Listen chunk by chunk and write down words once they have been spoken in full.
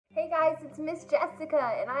guys, it's Miss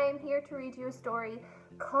Jessica, and I am here to read you a story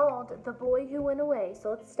called The Boy Who Went Away.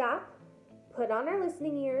 So let's stop, put on our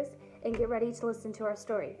listening ears, and get ready to listen to our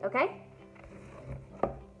story, okay?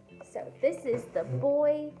 So this is The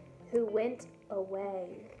Boy Who Went Away.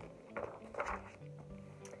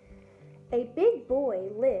 A big boy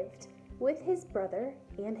lived with his brother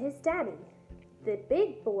and his daddy. The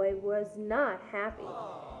big boy was not happy.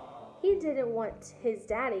 He didn't want his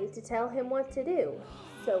daddy to tell him what to do.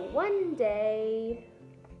 So one day,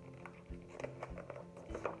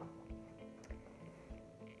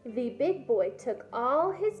 the big boy took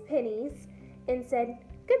all his pennies and said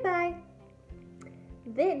goodbye.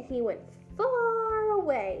 Then he went far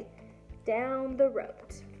away down the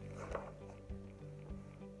road.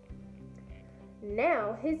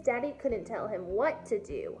 Now his daddy couldn't tell him what to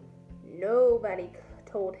do. Nobody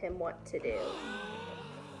told him what to do.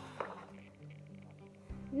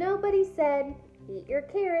 Nobody said, eat your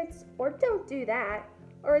carrots, or don't do that,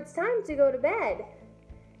 or it's time to go to bed.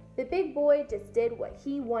 The big boy just did what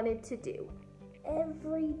he wanted to do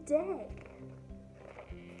every day.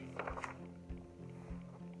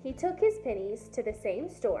 He took his pennies to the same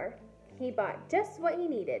store. He bought just what he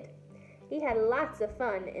needed. He had lots of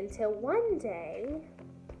fun until one day,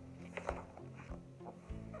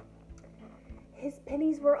 his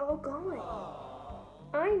pennies were all gone.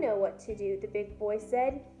 I know what to do, the big boy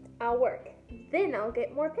said. I'll work, then I'll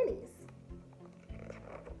get more pennies.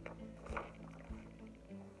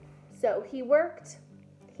 So he worked.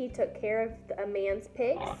 He took care of a man's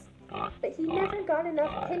pigs, but he never got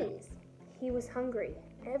enough pennies. He was hungry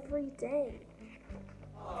every day.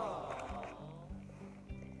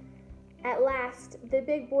 At last, the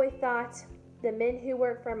big boy thought, the men who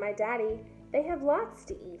work for my daddy, they have lots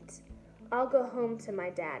to eat. I'll go home to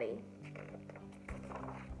my daddy.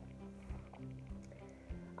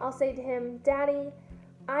 I'll say to him, Daddy,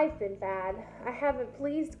 I've been bad. I haven't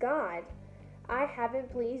pleased God. I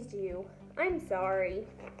haven't pleased you. I'm sorry.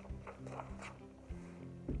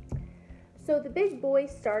 So the big boy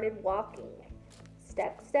started walking.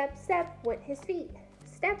 Step, step, step went his feet.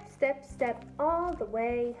 Step, step, step all the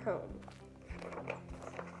way home.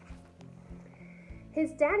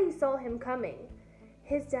 His daddy saw him coming.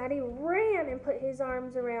 His daddy ran and put his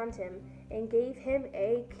arms around him and gave him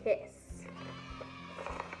a kiss.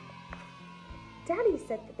 Daddy,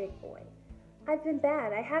 said the big boy, I've been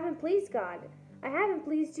bad. I haven't pleased God. I haven't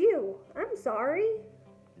pleased you. I'm sorry.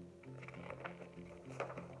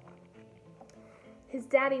 His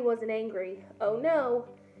daddy wasn't angry. Oh no.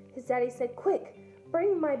 His daddy said, quick,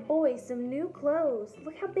 bring my boy some new clothes.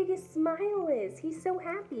 Look how big his smile is. He's so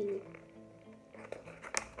happy.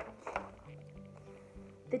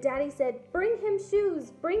 The daddy said, bring him shoes,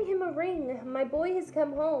 bring him a ring. My boy has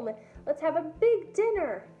come home. Let's have a big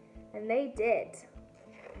dinner. And they did.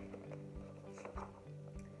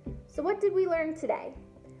 So what did we learn today?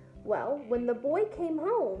 Well, when the boy came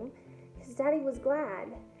home, his daddy was glad.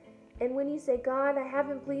 And when you say, God, I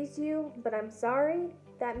haven't pleased you, but I'm sorry,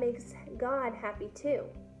 that makes God happy too.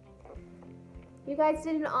 You guys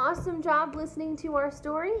did an awesome job listening to our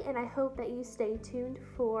story, and I hope that you stay tuned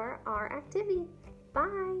for our activity.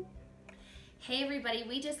 Bye. Hey everybody,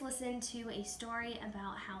 we just listened to a story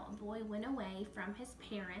about how a boy went away from his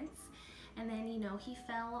parents, and then he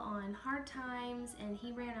fell on hard times and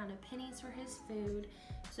he ran out of pennies for his food,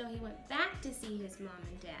 so he went back to see his mom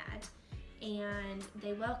and dad, and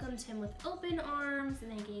they welcomed him with open arms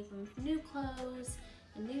and they gave him new clothes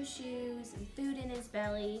and new shoes and food in his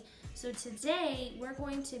belly. So today we're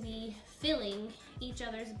going to be filling each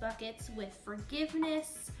other's buckets with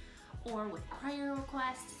forgiveness or with prayer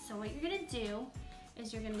requests. So what you're gonna do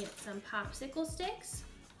is you're gonna get some popsicle sticks,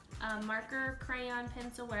 marker, crayon,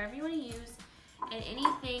 pencil, whatever you wanna use, and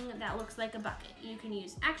anything that looks like a bucket. You can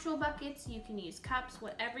use actual buckets, you can use cups,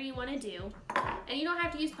 whatever you wanna do. And you don't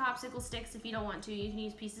have to use popsicle sticks if you don't want to. You can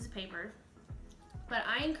use pieces of paper. But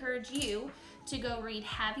I encourage you to go read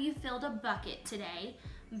Have You Filled a Bucket Today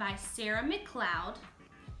by Sarah McLeod.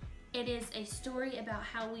 It is a story about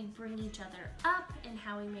how we bring each other up and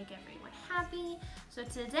how we make everyone happy. So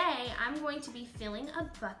today I'm going to be filling a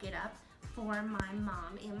bucket up for my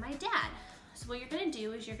mom and my dad. So what you're gonna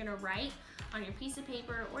do is you're gonna write on your piece of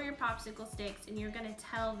paper or your popsicle sticks, and you're gonna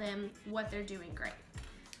tell them what they're doing great.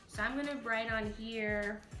 So I'm gonna write on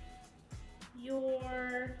here,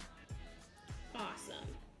 you're awesome.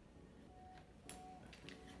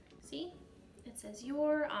 See, it says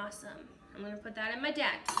you're awesome. I'm gonna put that in my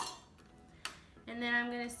dad's. And then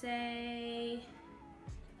I'm gonna say,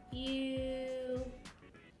 you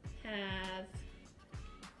have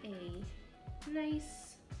a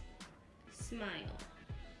nice smile.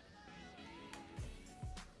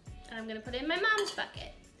 I'm gonna put it in my mom's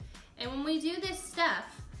bucket. And when we do this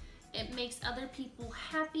stuff, it makes other people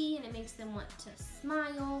happy and it makes them want to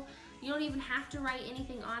smile. You don't even have to write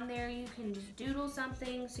anything on there. You can just doodle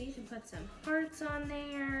something. So you can put some hearts on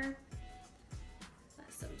there,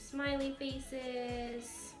 some smiley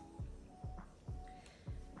faces.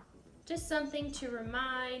 Just something to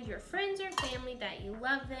remind your friends or family that you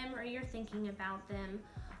love them or you're thinking about them.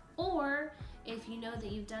 Or if you know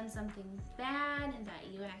that you've done something bad and that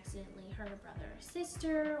you accidentally hurt a brother or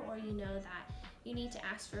sister, or you know that you need to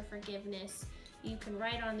ask for forgiveness, you can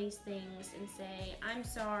write on these things and say, I'm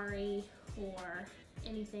sorry, or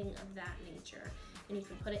anything of that nature. And you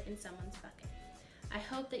can put it in someone's bucket. I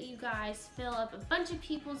hope that you guys fill up a bunch of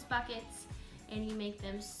people's buckets and you make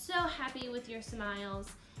them so happy with your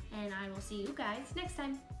smiles. And I will see you guys next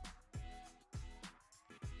time.